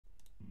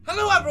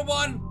Hello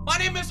everyone, my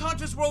name is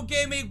Hunter's World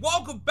Gaming.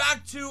 Welcome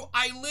back to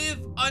I Live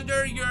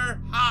Under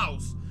Your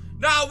House.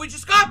 Now, we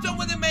just got done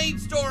with the main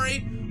story,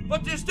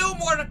 but there's still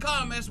more to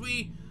come as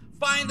we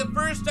find the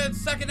first and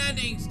second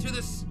endings to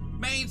this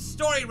main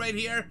story right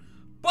here.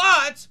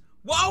 But,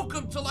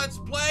 welcome to Let's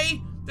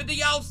Play the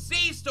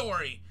DLC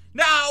story.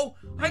 Now,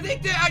 I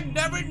think that I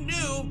never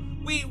knew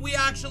we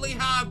actually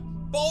have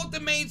both the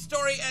main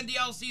story and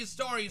DLC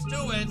stories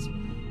to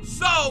it.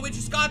 So, we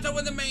just got done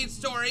with the main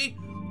story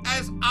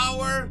as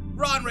our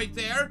run right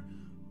there,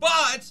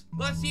 but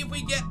let's see if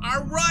we get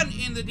our run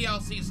in the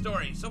DLC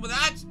story. So with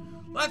that,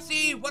 let's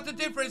see what the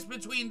difference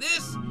between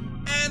this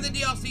and the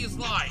DLC is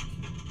like.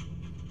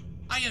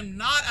 I am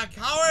not a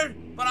coward,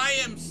 but I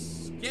am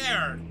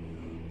scared.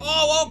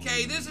 Oh,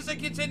 okay, this is a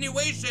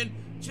continuation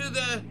to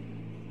the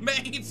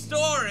main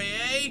story,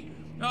 eh?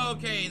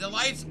 Okay, the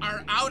lights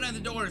are out and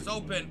the door is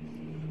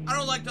open. I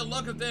don't like the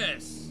look of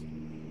this.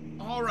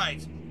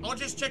 Alright, I'll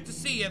just check to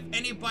see if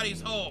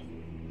anybody's home.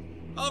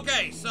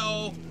 Okay,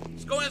 so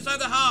let's go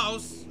inside the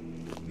house.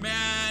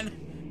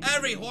 Man,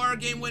 every horror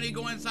game when you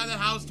go inside the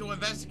house to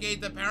investigate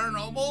the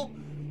paranormal,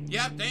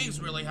 yep, things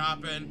really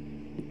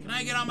happen. Can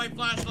I get on my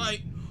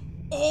flashlight?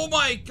 Oh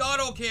my god,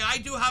 okay, I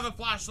do have a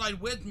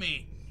flashlight with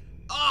me.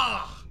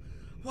 Ah,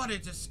 what a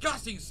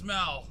disgusting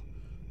smell.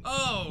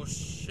 Oh,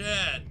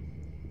 shit.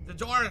 The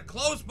door is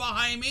closed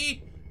behind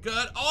me.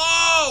 Good.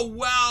 Oh,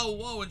 wow,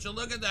 whoa, would you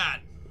look at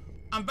that?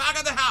 I'm back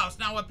at the house.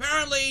 Now,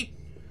 apparently,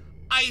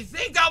 I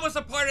think that was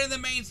a part of the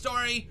main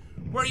story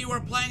where you were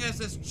playing as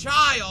this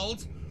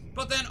child,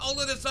 but then all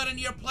of a sudden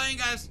you're playing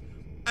as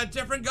a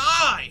different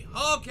guy.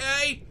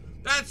 Okay,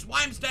 that's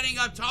why I'm standing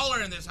up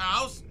taller in this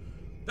house.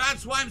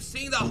 That's why I'm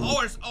seeing the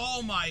horrors.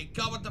 Oh my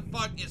god, what the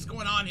fuck is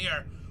going on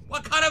here?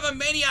 What kind of a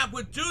maniac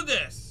would do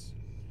this?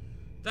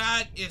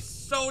 That is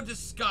so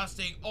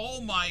disgusting.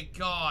 Oh my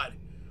god.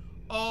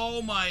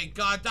 Oh my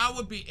god, that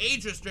would be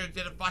age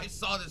restricted if I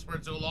saw this for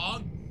too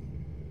long.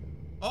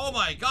 Oh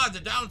my god, the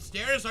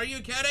downstairs? Are you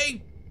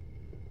kidding?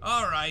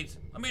 Alright,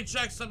 let me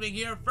check something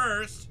here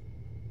first.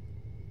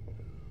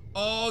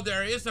 Oh,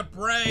 there is a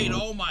brain.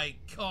 Oh my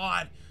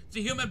god. It's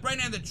a human brain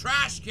in the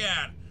trash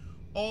can.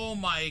 Oh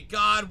my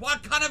god.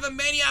 What kind of a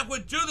maniac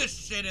would do this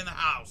shit in the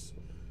house?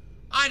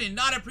 I did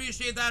not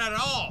appreciate that at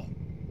all.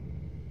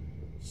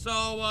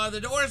 So,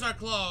 the doors are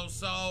closed,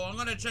 so I'm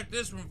gonna check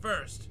this room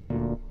first.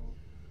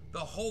 The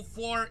whole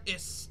floor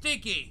is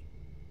sticky.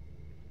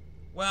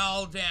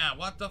 Well, damn,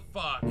 what the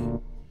fuck?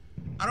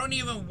 I don't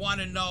even want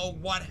to know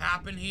what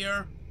happened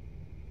here.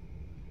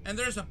 And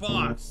there's a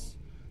box.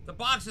 The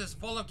box is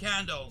full of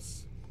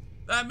candles.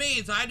 That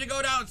means I had to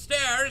go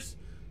downstairs.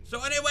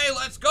 So anyway,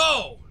 let's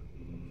go.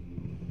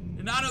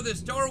 Did not know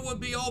this door would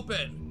be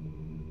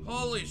open.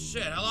 Holy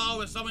shit.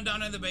 Hello, is someone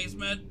down in the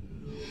basement?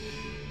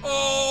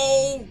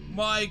 Oh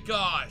my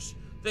gosh.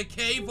 The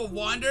Cave of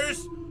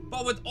Wonders?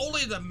 But with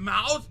only the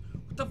mouth?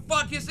 What the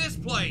fuck is this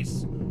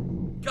place?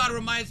 God,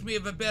 reminds me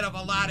of a bit of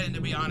Aladdin,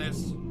 to be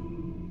honest.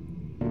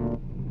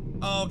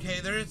 Okay,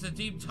 there is a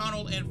deep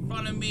tunnel in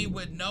front of me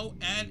with no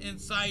end in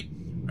sight.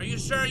 Are you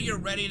sure you're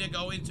ready to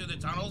go into the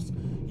tunnels?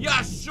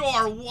 Yeah,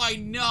 sure, why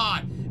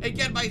not? And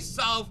get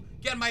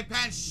my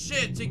pants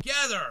shit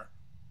together.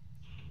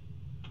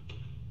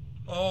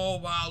 Oh,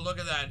 wow, look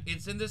at that.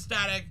 It's in the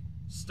static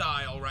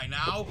style right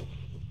now.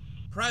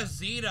 Press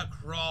Z to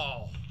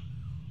crawl.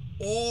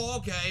 Oh,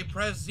 okay,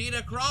 press Z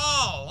to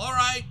crawl. All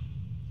right.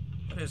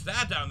 What is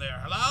that down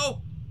there?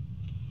 Hello?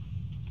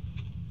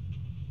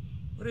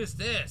 What is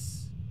this?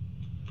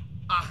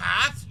 A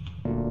hat?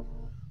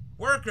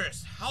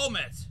 Worker's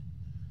helmet.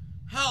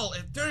 Hell,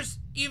 if there's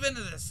even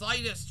the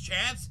slightest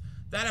chance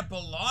that it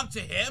belonged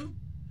to him,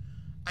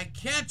 I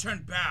can't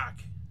turn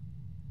back.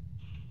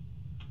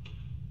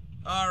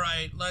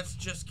 Alright, let's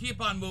just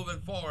keep on moving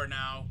forward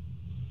now.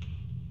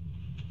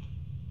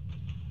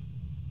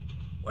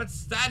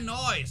 What's that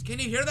noise? Can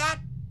you hear that?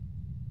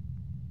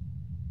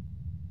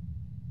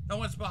 No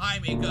one's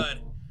behind me, good.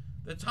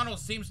 The tunnel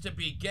seems to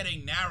be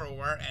getting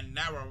narrower and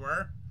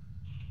narrower.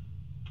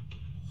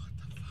 What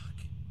the fuck?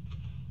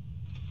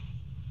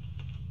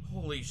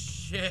 Holy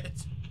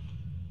shit.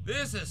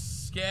 This is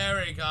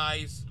scary,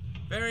 guys.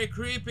 Very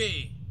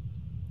creepy.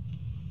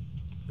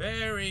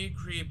 Very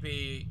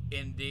creepy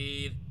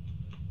indeed.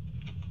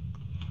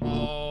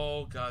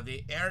 Oh god,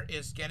 the air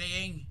is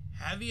getting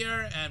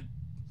heavier and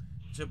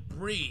to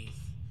breathe.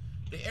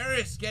 The air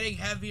is getting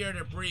heavier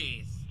to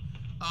breathe.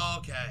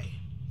 Okay.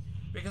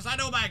 Because I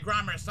know my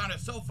grammar sounded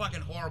so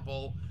fucking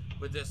horrible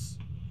with this.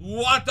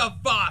 What the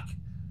fuck?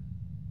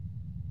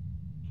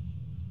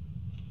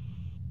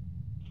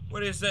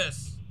 What is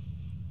this?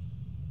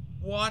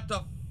 What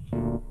the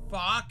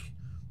fuck?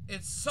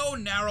 It's so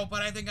narrow,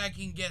 but I think I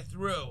can get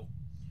through.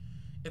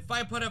 If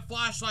I put a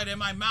flashlight in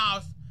my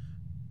mouth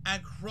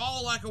and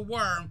crawl like a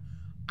worm,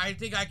 I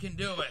think I can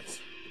do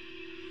it.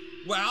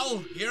 Well,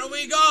 here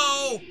we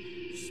go.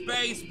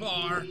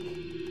 Spacebar.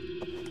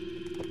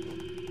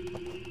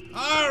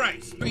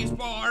 Alright,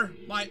 spacebar.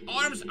 My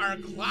arms are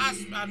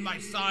clasped on my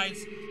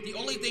sides. The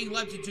only thing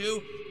left to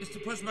do is to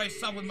push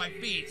myself with my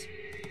feet.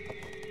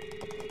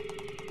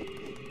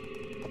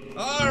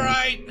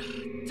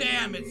 Alright.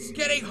 Damn, it's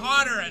getting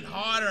harder and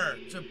harder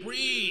to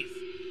breathe.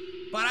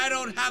 But I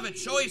don't have a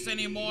choice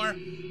anymore.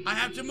 I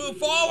have to move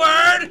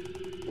forward.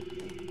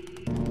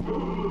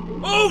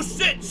 Oh,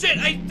 shit.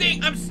 I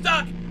think I'm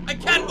stuck. I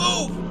can't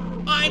move.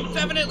 I'm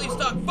definitely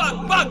stuck. Fuck.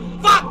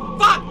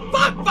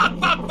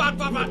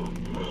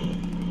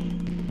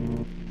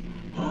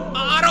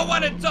 I don't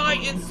want to die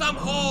in some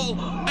hole.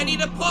 I need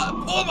to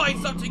pull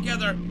myself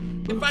together.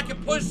 If I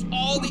can push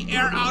all the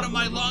air out of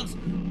my lungs,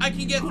 I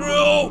can get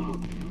through.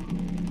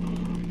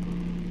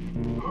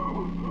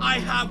 I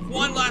have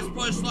one last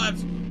push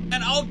left, and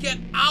I'll get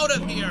out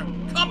of here.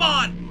 Come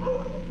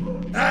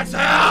on.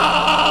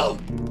 Exhale.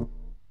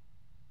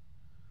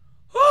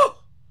 Whew.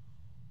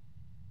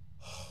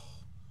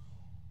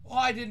 Oh,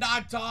 I did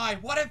not die.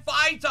 What if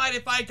I died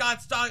if I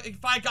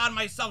got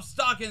myself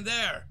stuck in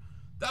there?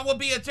 That would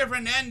be a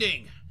different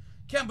ending.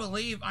 Can't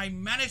believe I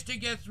managed to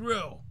get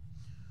through.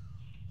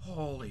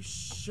 Holy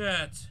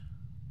shit.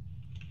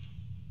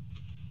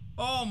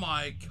 Oh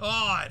my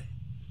god.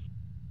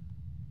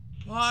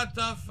 What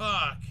the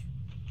fuck?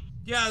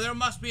 Yeah, there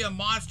must be a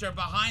monster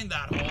behind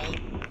that hole.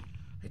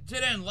 I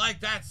didn't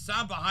like that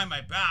sound behind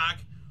my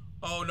back.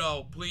 Oh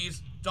no,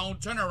 please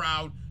don't turn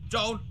around.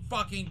 Don't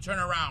fucking turn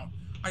around.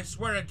 I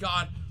swear to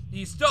God,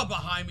 he's still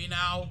behind me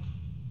now.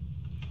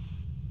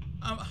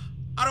 I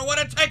don't want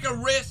to take a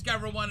risk,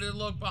 everyone, to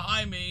look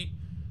behind me.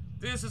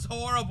 This is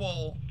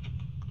horrible.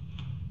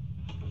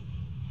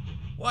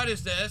 What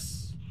is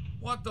this?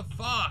 What the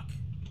fuck?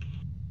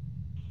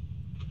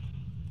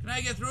 Can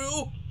I get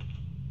through?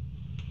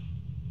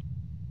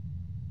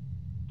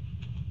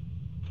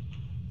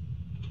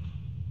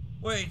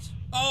 Wait.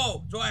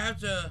 Oh, do I have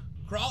to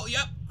crawl?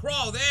 Yep,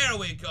 crawl. There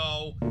we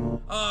go.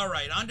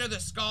 Alright, under the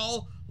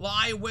skull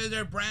lie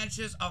withered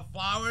branches of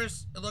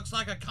flowers. It looks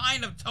like a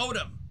kind of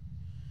totem.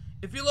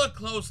 If you look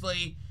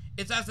closely,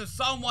 it's as if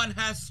someone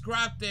has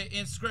scrapped the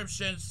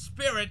inscription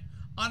 "Spirit"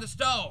 on the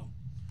stone.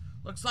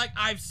 Looks like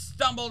I've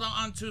stumbled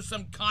onto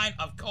some kind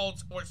of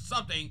cult or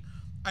something.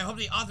 I hope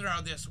the author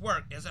of this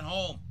work isn't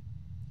home.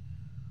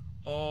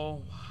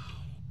 Oh, wow.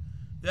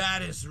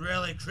 That is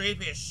really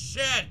creepy as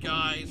shit,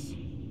 guys.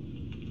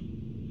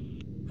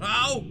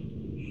 Hello?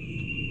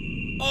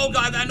 Oh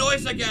god, that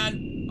noise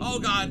again. Oh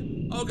god.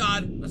 Oh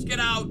god. Let's get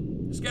out.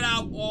 Let's get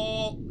out.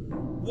 Oh,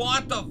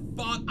 what the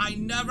fuck? I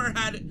never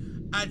had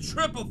a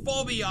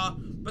trypophobia,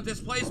 but this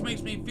place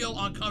makes me feel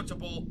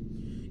uncomfortable.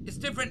 It's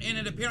different in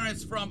an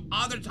appearance from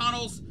other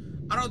tunnels.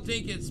 I don't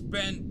think it's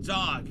been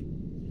dug.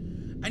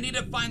 I need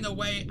to find the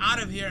way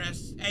out of here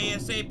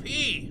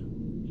ASAP.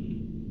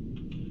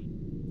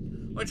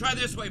 We'll try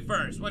this way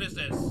first. What is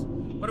this?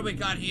 What do we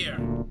got here?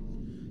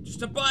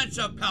 Just a bunch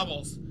of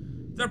pebbles.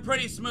 They're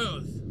pretty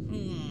smooth.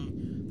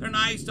 They're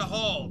nice to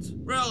hold.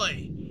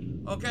 Really?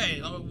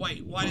 Okay,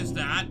 wait, what is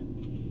that?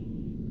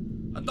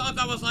 I thought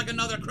that was like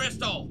another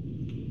crystal.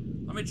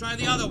 Let me try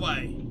the other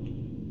way.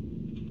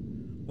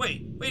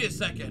 Wait a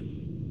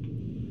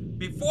second.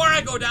 Before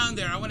I go down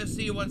there, I want to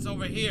see what's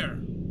over here.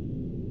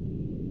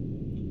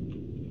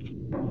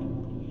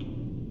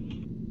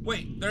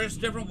 Wait, there's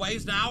different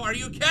ways now? Are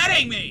you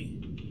kidding me?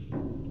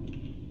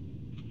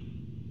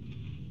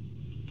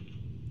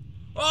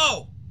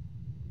 Oh!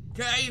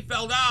 Okay, he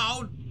fell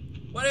down.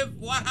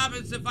 What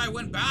happens if I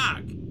went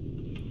back?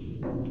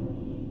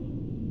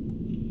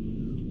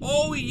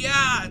 Oh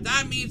yeah,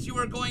 that means you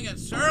were going in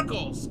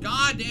circles.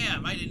 God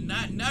damn, I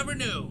never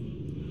knew.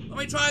 Let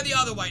me try the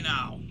other way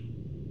now.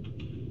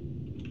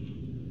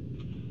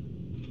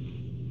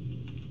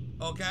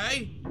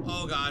 Okay.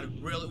 Oh god,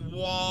 really?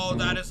 Whoa,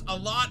 that is a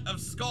lot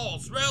of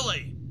skulls,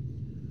 really?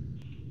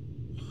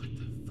 What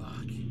the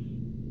fuck?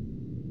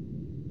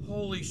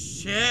 Holy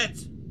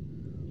shit.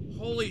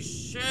 Holy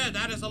shit,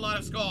 that is a lot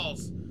of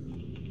skulls.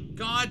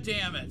 God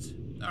damn it.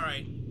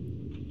 Alright.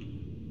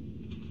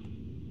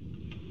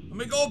 Let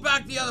me go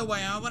back the other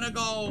way. I'm gonna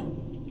go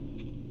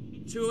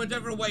to a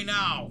different way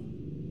now.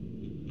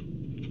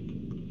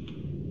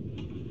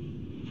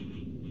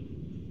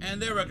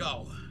 And there we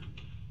go.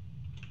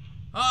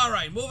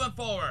 Alright, moving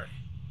forward.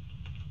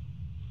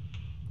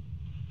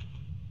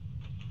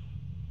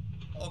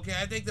 Okay,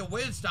 I think the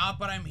wind stopped,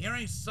 but I'm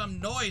hearing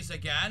some noise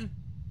again.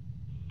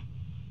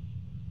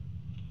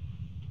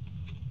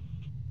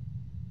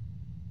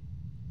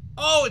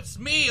 Oh, it's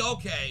me,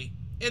 okay.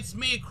 It's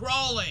me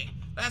crawling.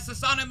 That's the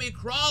sound of me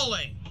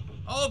crawling.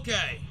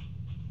 Okay.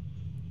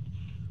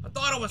 I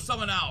thought it was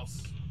someone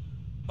else,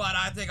 but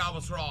I think I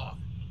was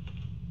wrong.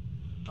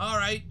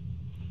 Alright.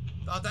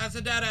 Thought that's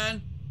a dead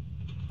end.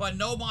 But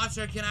no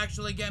monster can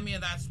actually get me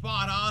in that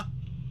spot, huh?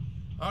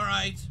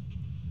 Alright.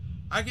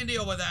 I can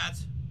deal with that.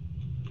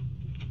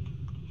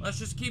 Let's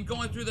just keep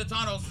going through the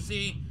tunnels to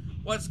see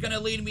what's gonna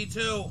lead me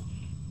to.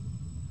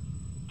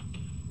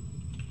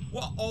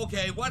 Well,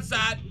 okay, what's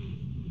that?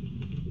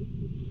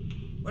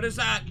 What is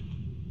that?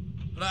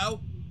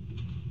 Hello?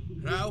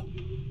 Hello?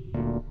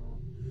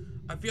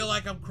 I feel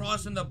like I'm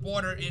crossing the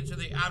border into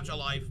the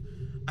afterlife.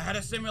 I had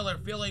a similar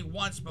feeling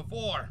once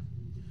before.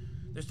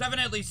 There's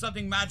definitely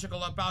something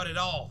magical about it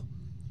all.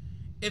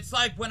 It's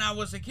like when I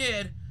was a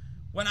kid,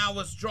 when I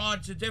was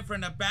drawn to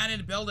different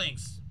abandoned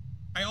buildings.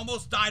 I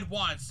almost died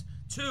once,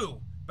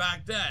 too,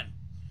 back then.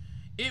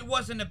 It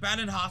was an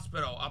abandoned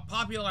hospital, a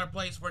popular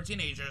place for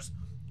teenagers.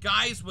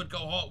 Guys would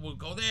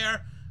go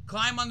there,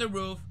 climb on the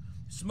roof,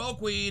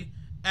 smoke weed,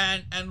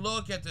 and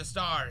look at the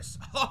stars.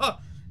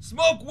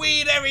 Smoke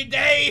weed every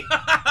day!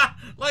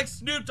 Like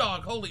Snoop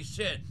Dogg, holy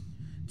shit.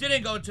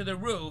 Didn't go to the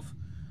roof.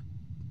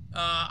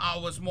 I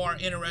was more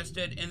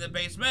interested in the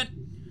basement.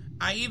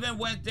 I even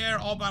went there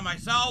all by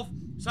myself.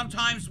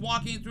 Sometimes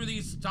walking through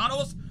these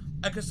tunnels,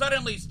 I could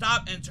suddenly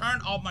stop and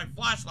turn off my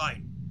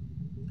flashlight.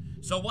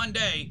 So one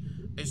day,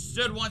 I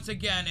stood once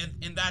again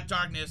in that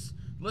darkness,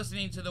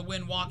 listening to the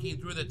wind walking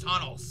through the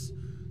tunnels.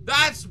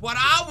 That's what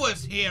I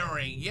was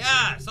hearing.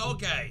 Yes,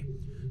 okay.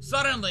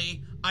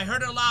 Suddenly, I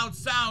heard a loud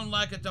sound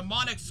like a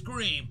demonic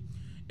scream.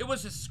 It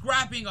was a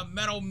scrapping of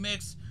metal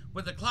mixed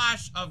with the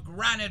clash of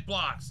granite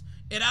blocks.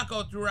 It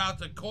echoed throughout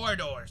the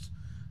corridors.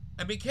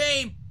 I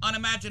became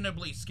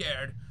unimaginably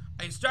scared.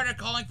 I started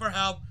calling for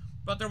help,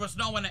 but there was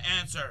no one to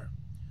answer.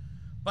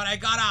 But I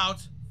got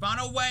out, found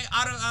a way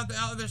out of the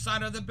other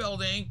side of the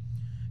building,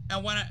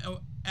 and when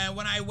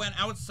I went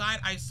outside,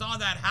 I saw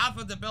that half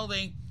of the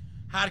building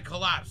had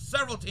collapsed.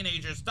 Several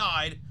teenagers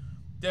died.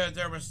 They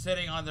were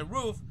sitting on the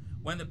roof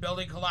when the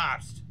building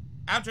collapsed.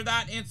 After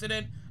that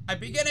incident, I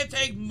began to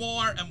take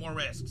more and more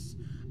risks.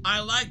 I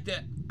liked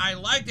it. I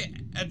liked the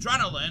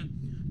adrenaline.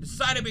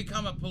 Decided to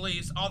become a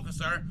police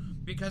officer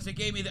because it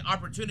gave me the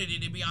opportunity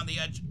to be on the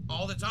edge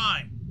all the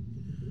time.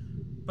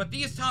 But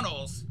these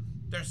tunnels,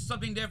 there's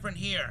something different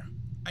here.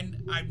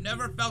 I've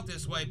never felt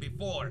this way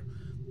before.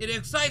 It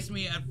excites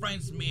me and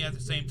frightens me at the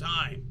same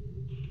time.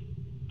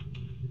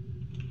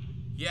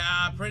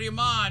 Yeah, pretty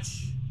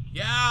much.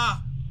 Yeah.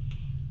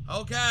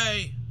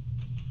 Okay.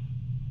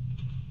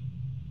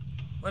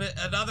 What,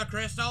 another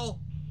crystal?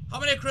 How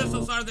many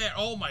crystals are there?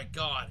 Oh my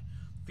god.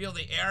 Feel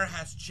the air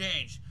has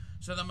changed,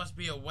 so there must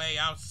be a way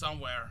out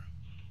somewhere.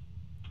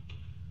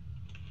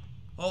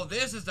 Oh,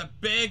 this is the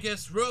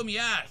biggest room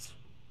yet.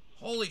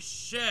 Holy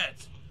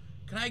shit.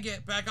 Can I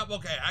get back up?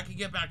 Okay, I can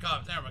get back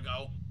up. There we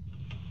go.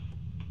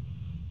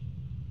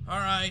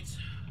 Alright.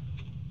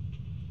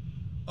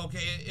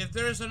 Okay, if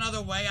there's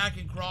another way I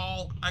can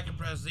crawl, I can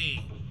press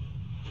Z.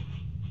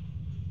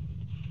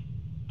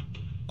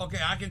 Okay,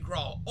 I can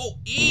crawl. Oh,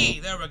 E!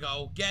 There we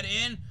go. Get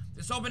in.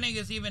 This opening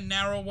is even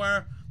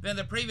narrower than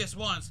the previous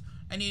ones.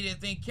 I need to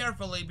think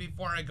carefully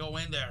before I go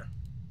in there.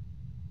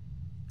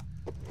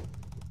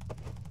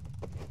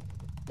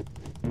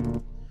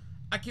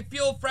 I can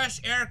feel fresh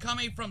air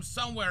coming from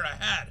somewhere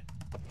ahead.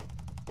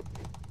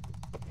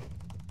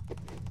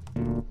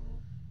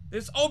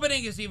 This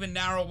opening is even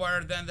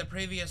narrower than the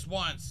previous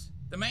ones.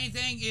 The main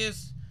thing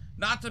is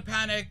not to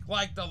panic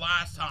like the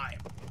last time.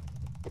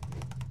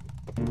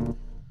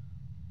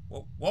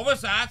 What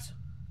was that?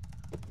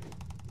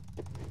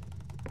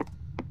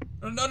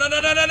 No, no, no, no,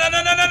 no, no, no,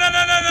 no, no, no,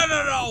 no, no,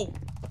 no, no.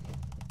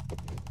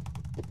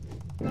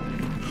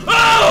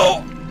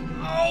 Oh!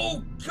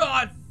 Oh,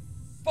 God.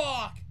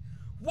 Fuck.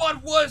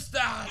 What was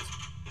that?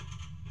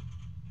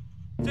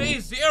 Day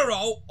 0?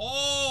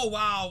 Oh,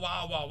 wow,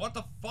 wow, wow. What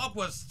the fuck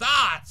was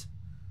that?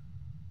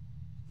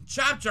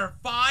 Chapter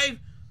 5?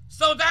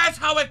 So that's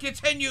how it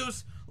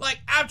continues. Like,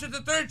 after the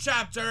 3rd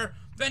chapter,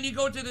 then you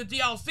go to the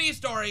DLC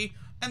story,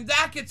 and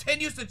that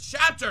continues the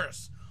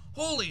chapters.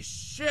 Holy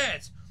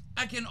shit.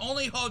 I can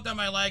only hope that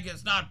my leg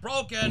is not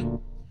broken.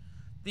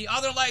 The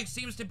other leg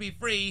seems to be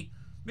free.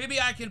 Maybe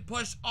I can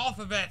push off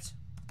of it.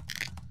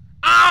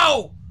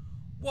 Ow!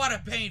 What a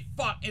pain.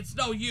 Fuck, it's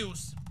no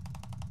use.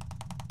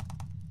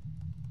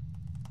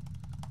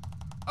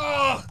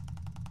 Ugh!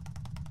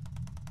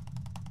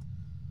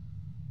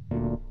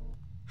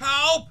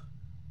 Help!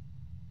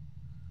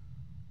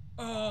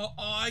 Oh,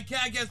 I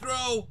can't get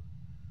through.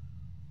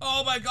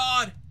 Oh my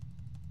god.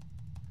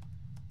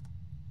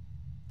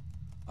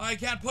 I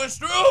can't push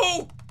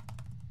through!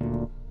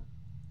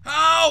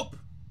 Help!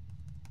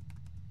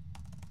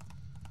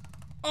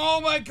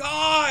 Oh my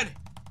god!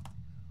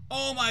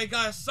 Oh my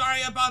god,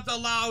 sorry about the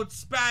loud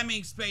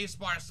spamming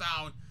spacebar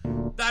sound.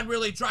 That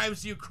really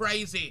drives you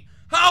crazy.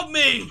 Help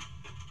me!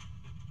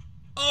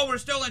 Oh, we're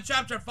still in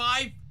chapter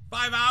 5?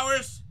 5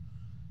 hours?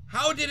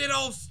 How did it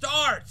all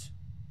start?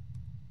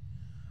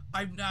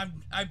 I've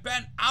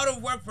been out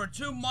of work for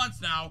 2 months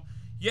now.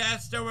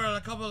 Yes, there were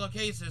a couple of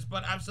cases,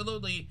 but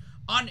absolutely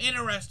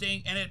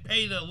uninteresting, and it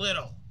paid a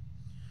little.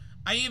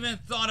 I even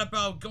thought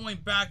about going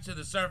back to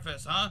the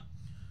surface, huh?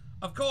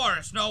 Of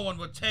course, no one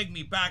would take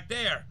me back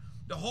there.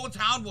 The whole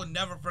town will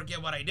never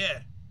forget what I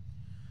did.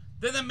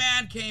 Then the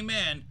man came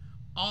in.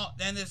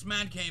 This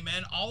man came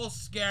in, all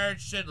scared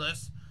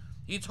shitless.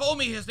 He told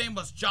me his name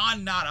was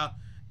John Nada,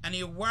 and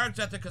he worked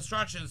at the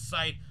construction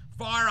site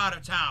far out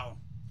of town.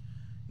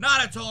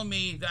 Nada told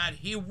me that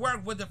he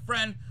worked with a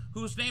friend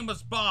whose name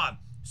was Bob.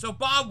 So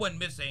Bob went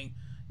missing.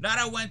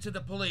 Nada went to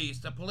the police.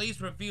 The police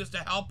refused to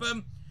help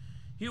him.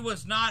 He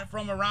was not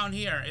from around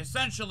here,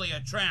 essentially a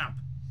tramp.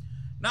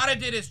 Nada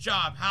did his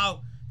job.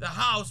 How the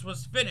house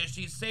was finished,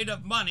 he saved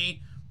up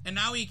money, and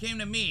now he came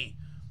to me.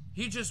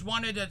 He just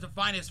wanted to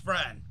find his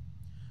friend.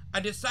 I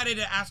decided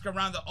to ask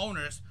around the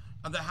owners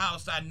of the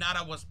house that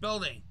Nada was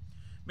building.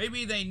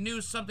 Maybe they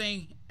knew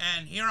something,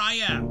 and here I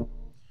am.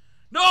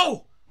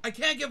 No! I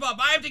can't give up.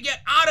 I have to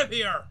get out of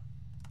here.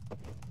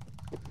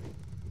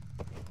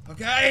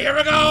 Okay, here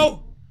we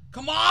go.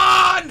 Come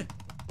on!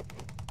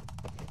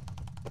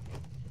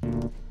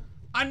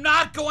 I'm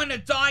not going to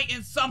die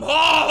in some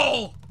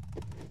hole!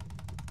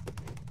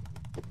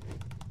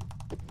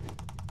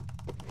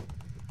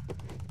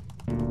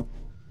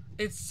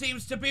 It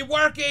seems to be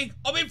working.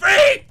 I'll be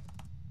free!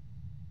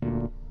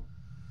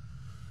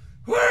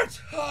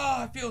 Worked!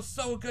 Oh, it feels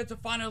so good to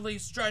finally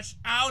stretch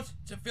out,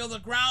 to feel the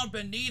ground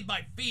beneath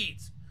my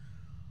feet.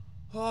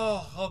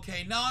 Oh,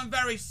 okay. Now I'm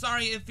very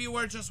sorry if you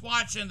were just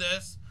watching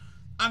this.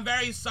 I'm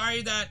very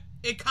sorry that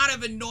it kind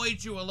of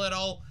annoyed you a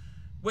little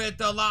with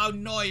the loud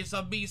noise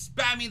of me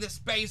spamming the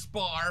space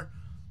bar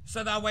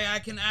so that way I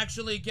can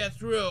actually get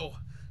through.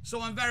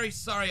 So I'm very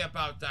sorry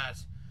about that.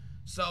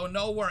 So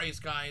no worries,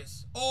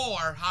 guys.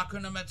 Or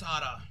Hakuna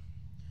Matata.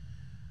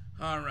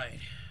 Alright.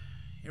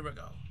 Here we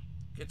go.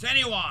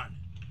 Continue on.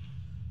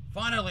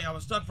 Finally, I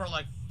was stuck for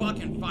like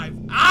fucking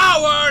 5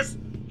 hours!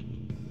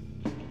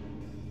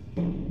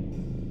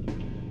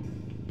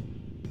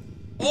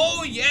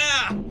 Oh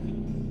yeah!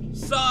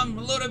 Some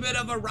little bit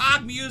of a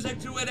rock music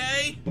to it,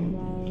 eh?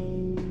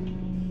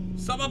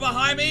 Someone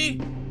behind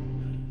me?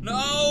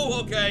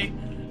 No? Okay.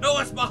 No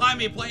one's behind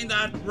me playing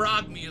that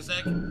rock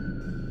music.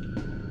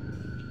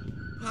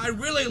 I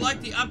really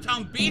like the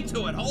uptown beat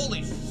to it.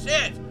 Holy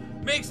shit!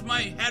 Makes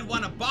my head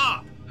want to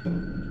bop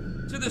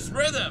to this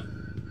rhythm.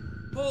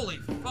 Holy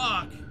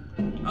fuck.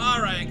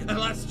 Alright,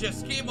 let's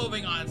just keep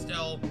moving on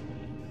still.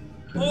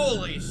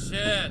 Holy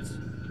shit.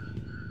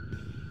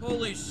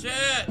 Holy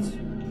shit.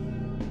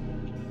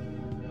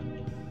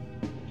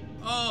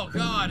 Oh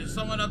god, is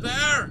someone up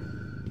there?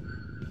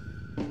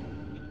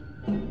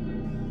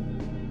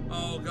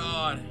 Oh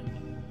god.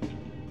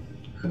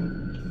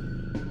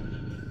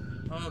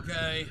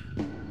 Okay.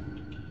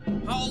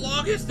 How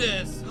long is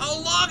this? How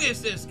long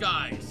is this,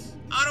 guys?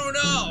 I don't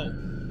know.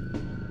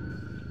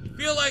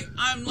 I feel like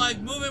I'm like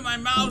moving my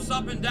mouse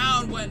up and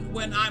down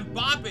when I'm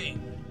bopping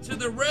to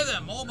the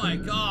rhythm. Oh my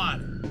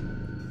god.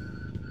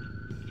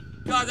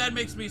 God, that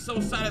makes me so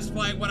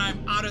satisfying when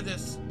I'm out of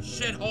this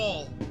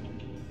shithole.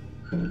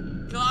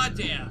 God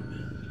damn.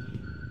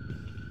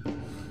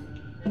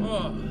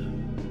 Oh.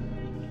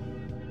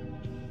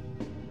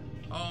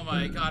 Oh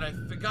my god, I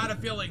got a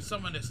feeling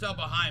someone is still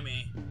behind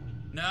me.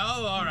 No?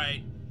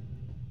 Alright.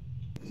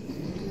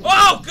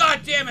 Oh,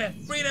 god damn it!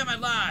 Freedom at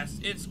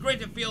last! It's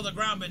great to feel the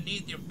ground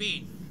beneath your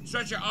feet.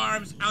 Stretch your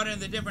arms out in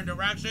the different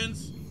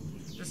directions.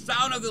 The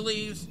sound of the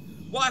leaves.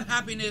 What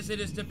happiness it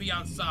is to be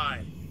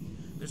outside.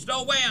 There's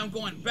no way I'm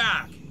going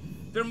back.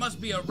 There must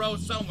be a road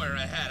somewhere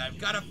ahead. I've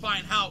got to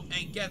find help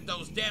and get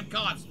those damn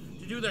cops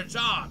to do their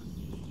job.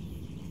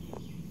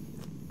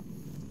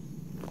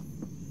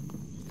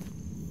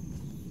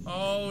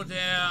 Oh,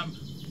 damn.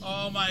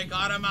 Oh my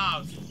god, I'm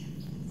out.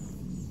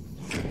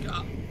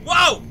 God.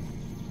 Whoa!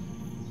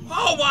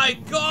 Oh my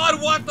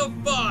god, what the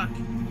fuck?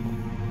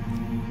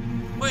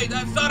 Wait,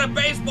 that's not a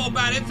baseball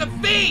bat, it's a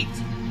feet!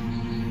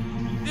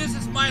 This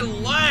is my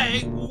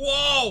leg.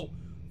 Whoa!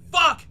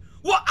 Fuck!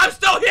 What? I'm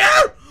still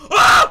here?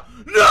 Oh!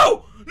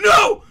 No!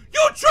 No!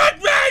 You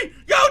tricked me!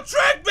 You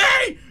tricked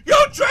me!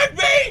 You tricked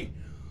me!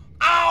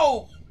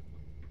 Ow!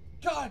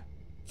 God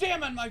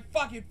damn it, my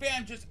fucking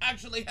fan just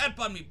actually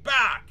headbutted me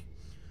back.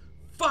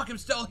 Fuck, I'm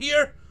still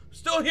here?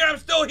 Still here, I'm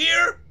still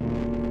here?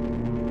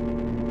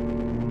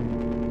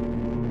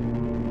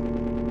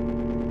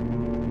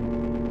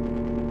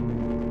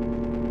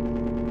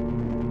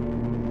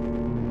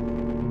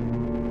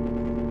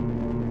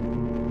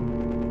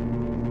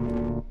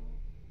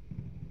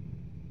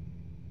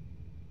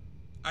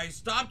 I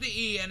stopped the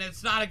E and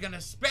it's not gonna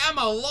spam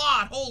a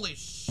lot. Holy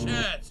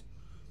shit.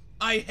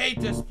 I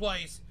hate this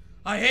place.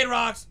 I hate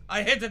rocks.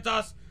 I hate the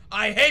dust.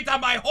 I hate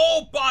that my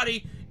whole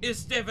body is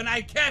stiff and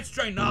I can't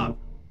straighten up.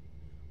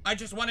 I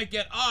just want to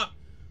get up.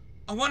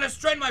 I want to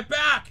straighten my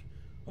back.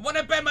 I want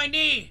to bend my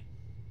knee.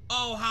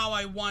 Oh, how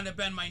I want to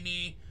bend my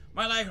knee.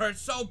 My leg hurts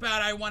so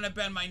bad I want to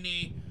bend my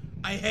knee.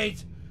 I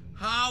hate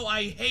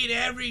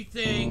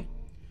everything.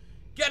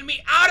 Get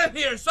me out of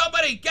here.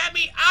 Somebody get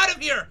me out of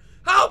here.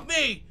 Help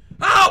me.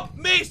 Help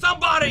me,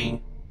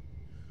 somebody.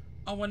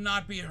 I will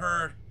not be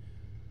heard.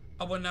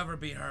 I will never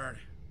be heard.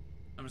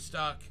 I'm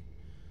stuck.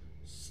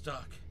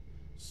 Stuck.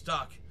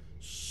 Stuck.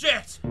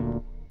 Shit!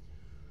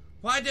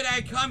 Why did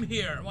I come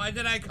here? Why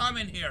did I come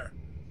in here?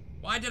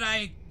 Why did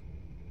I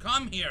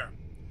come here?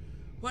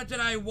 What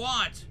did I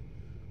want?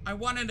 I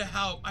wanted to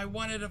help. I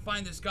wanted to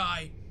find this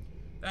guy.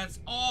 That's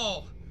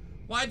all.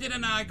 Why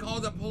didn't I call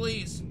the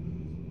police?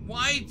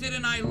 Why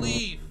didn't I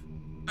leave?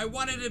 I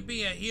wanted to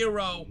be a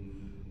hero.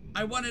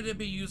 I wanted to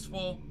be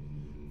useful.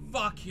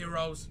 Fuck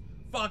heroes.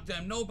 Fuck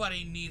them.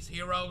 Nobody needs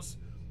heroes.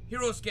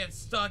 Heroes get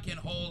stuck in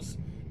holes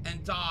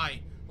and die.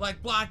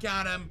 Like Black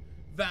Adam,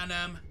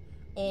 Venom,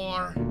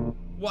 or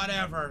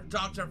whatever.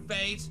 Dr.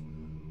 Fate.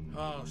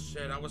 Oh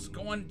shit, I was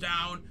going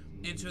down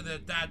into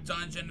that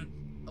dungeon.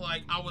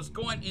 Like, I was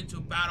going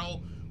into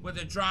battle with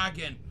a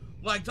dragon.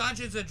 Like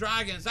Dungeons and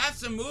Dragons.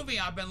 That's the movie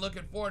I've been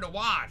looking forward to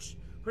watch.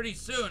 Pretty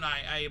soon,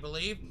 I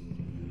believe.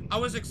 I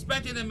was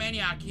expecting the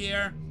maniac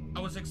here. I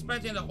was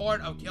expecting the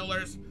horde of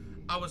killers.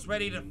 I was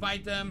ready to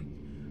fight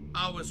them.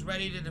 I was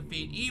ready to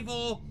defeat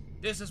evil.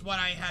 This is what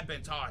I had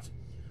been taught.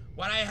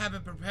 What I have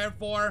been prepared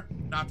for,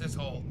 not this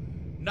hole.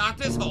 Not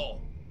this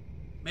hole.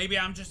 Maybe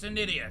I'm just an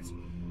idiot.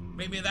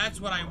 Maybe that's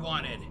what I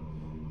wanted.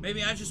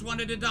 Maybe I just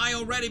wanted to die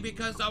already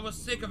because I was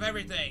sick of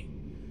everything.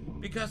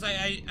 Because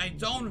I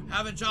don't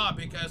have a job,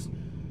 because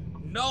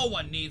no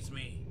one needs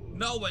me.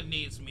 No one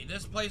needs me.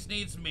 This place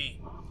needs me.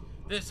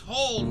 This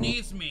hole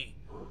needs me.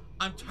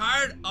 I'm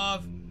tired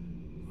of,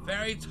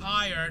 very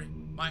tired.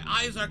 My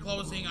eyes are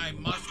closing. I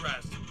must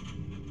rest.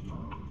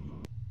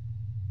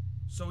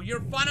 So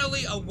you're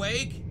finally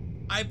awake?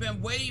 I've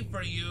been waiting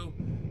for you,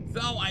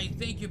 though I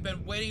think you've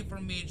been waiting for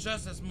me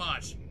just as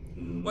much.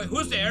 Wait,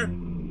 who's there?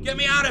 Get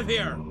me out of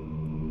here!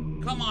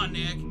 Come on,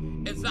 Nick.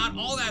 It's not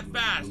all that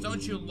fast.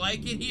 Don't you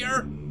like it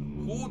here?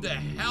 Who the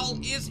hell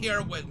is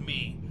here with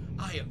me?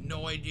 I have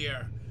no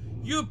idea.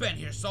 You've been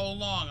here so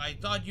long, I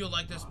thought you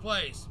liked this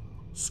place.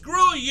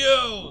 Screw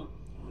you!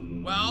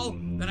 Well,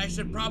 then I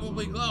should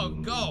probably go.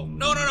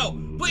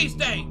 No. Please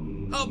stay.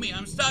 Help me.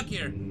 I'm stuck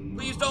here.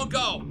 Please don't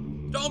go.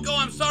 Don't go.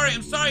 I'm sorry.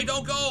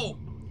 Don't go.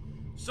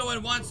 So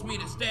it wants me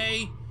to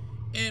stay.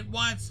 It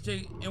wants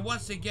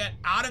to get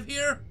out of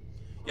here?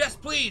 Yes,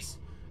 please.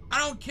 I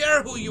don't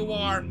care who you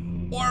are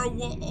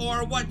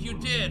or what you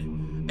did.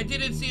 I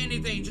didn't see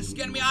anything. Just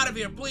get me out of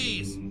here,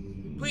 please.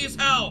 Please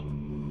help.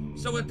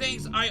 So it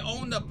thinks I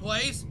own the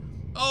place?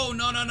 Oh,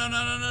 no.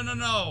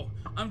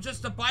 I'm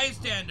just a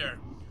bystander.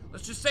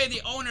 Let's just say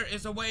the owner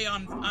is away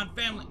on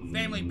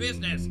family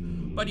business.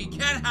 But you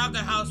can't have the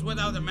house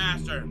without the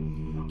master.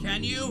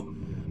 Can you?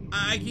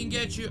 I can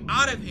get you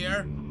out of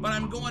here, but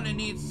I'm going to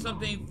need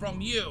something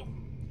from you.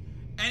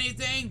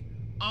 Anything?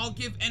 I'll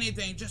give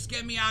anything. Just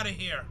get me out of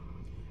here.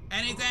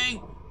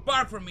 Anything?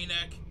 Bark for me,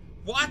 Nick.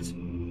 What?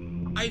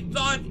 I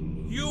thought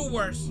you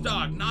were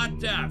stuck, not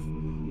deaf.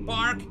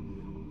 Bark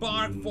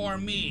for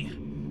me.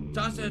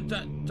 Does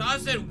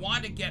it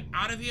want to get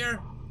out of here?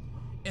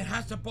 It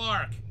has to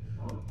bark.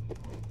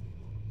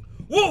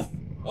 Woof!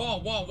 Oh,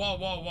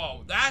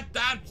 whoa.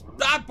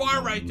 That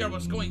bar right there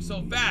was going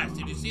so fast.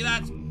 Did you see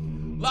that?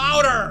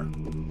 Louder!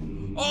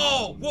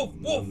 Oh,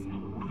 woof.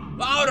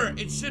 Louder.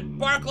 It should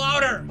bark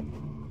louder.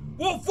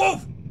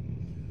 Woof.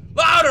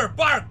 Louder,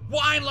 bark.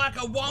 Whine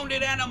like a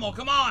wounded animal.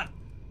 Come on.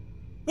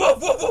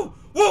 Woof.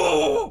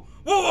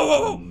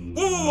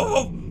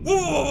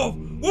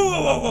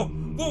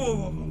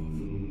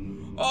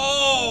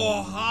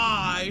 Oh,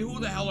 hi. Who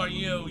the hell are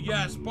you?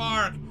 Yes,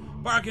 bark.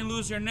 Bark and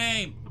lose your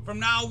name. From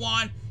now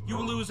on, you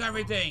will lose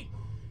everything.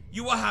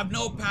 You will have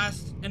no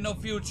past and no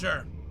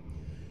future.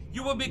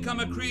 You will become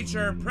a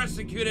creature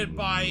persecuted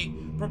by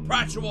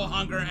perpetual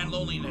hunger and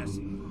loneliness.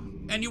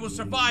 And you will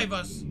survive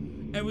us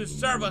and will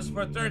serve us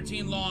for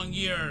 13 long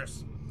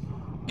years.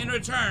 In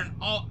return,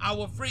 I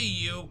will free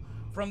you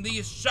from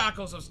these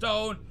shackles of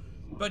stone,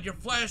 but your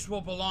flesh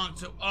will belong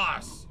to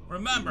us.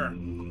 Remember,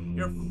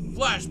 your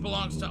flesh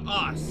belongs to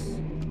us.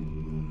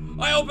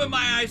 I open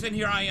my eyes and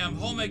here I am,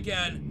 home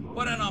again.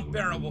 What an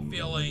unbearable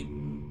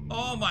feeling.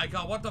 Oh my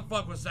god, what the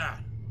fuck was that?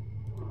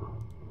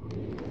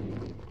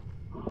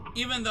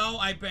 Even though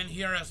I've been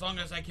here as long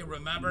as I can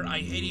remember, I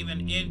hate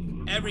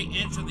every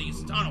inch of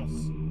these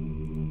tunnels.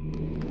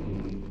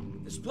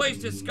 This place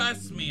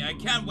disgusts me. I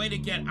can't wait to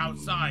get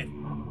outside.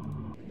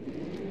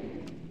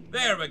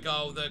 There we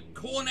go. The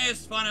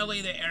coolness,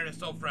 finally the air is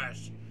so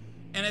fresh.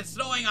 And it's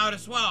snowing out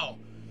as well.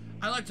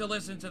 I like to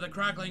listen to the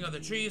crackling of the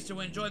trees to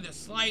enjoy the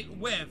slight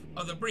whiff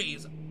of the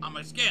breeze on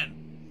my skin.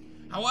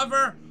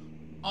 However,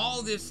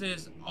 all this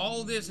is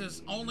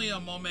only a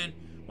moment.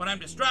 When I'm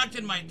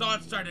distracted, my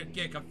thoughts start to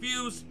get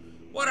confused.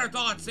 What are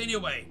thoughts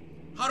anyway?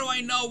 How do I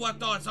know what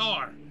thoughts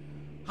are?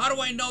 How do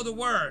I know the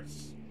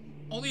words?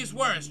 All these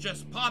words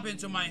just pop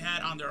into my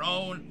head on their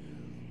own.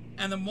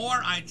 And the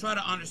more I try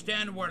to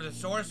understand where the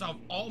source of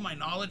all my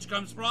knowledge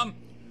comes from,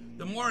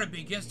 the more it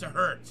begins to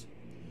hurt.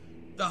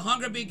 The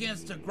hunger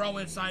begins to grow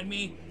inside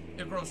me.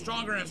 It grows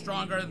stronger and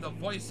stronger. The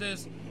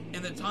voices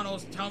in the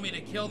tunnels tell me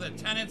to kill the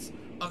tenants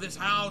of this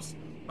house,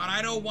 but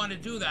I don't want to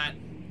do that,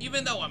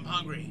 even though I'm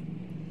hungry.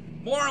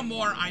 More and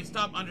more, I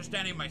stop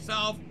understanding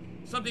myself.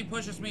 Something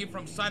pushes me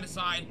from side to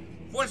side,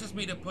 forces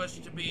me for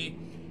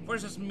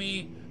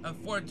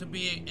it to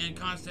be in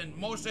constant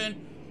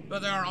motion.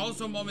 But there are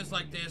also moments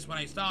like this when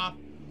I stop.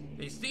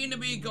 They seem to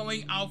be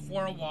going out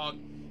for a walk.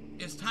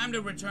 It's time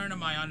to return to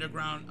my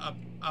underground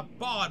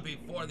abode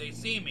before they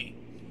see me.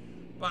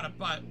 But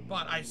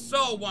I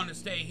so want to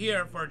stay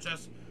here for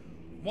just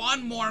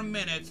one more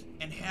minute.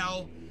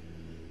 Inhale,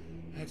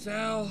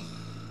 exhale.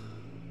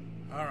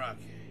 All right.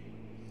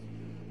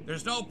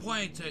 There's no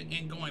point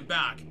in going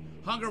back.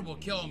 Hunger will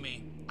kill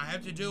me. I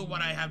have to do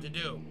what I have to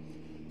do.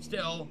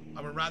 Still,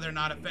 I would rather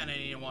not offend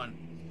anyone.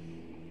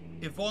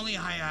 If only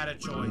I had a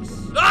choice.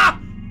 Ah!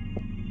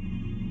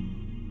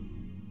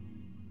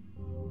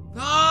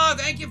 Oh,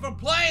 thank you for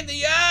playing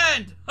the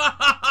end!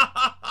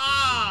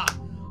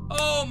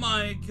 Oh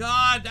my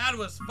god, that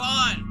was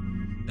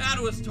fun. That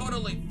was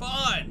totally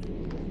fun.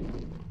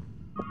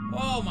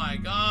 Oh my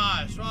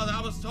gosh. Well,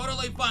 that was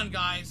totally fun,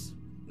 guys.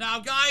 Now,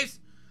 guys,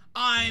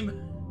 I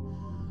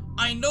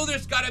know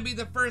there's gotta be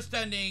the first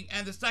ending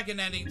and the second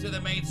ending to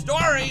the main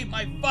story.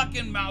 My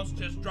fucking mouse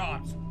just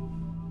dropped.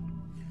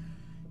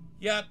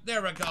 Yep,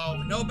 there we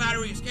go. No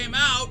batteries came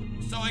out,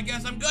 so I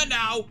guess I'm good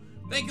now.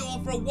 Thank you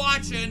all for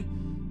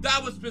watching.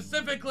 That was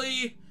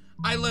specifically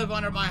I Live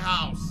Under My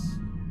House.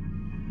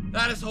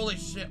 That is holy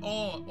shit.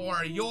 Oh,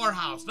 or your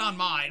house, not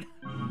mine.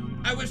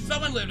 I wish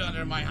someone lived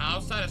under my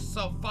house. That is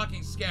so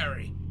fucking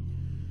scary.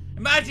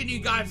 Imagine you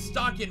got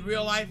stuck in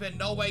real life and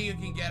no way you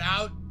can get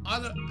out.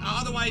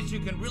 Otherwise, you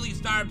can really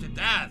starve to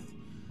death.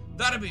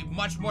 That'd be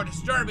much more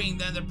disturbing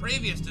than the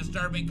previous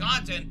disturbing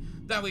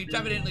content that we've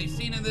definitely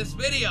seen in this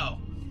video.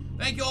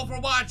 Thank you all for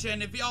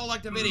watching. If you all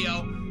liked the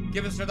video,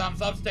 give us your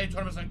thumbs up. Stay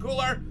 20%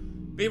 cooler.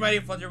 Be ready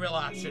for the real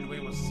action. We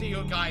will see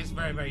you guys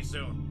very, very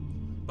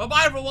soon.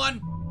 Bye-bye,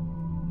 everyone.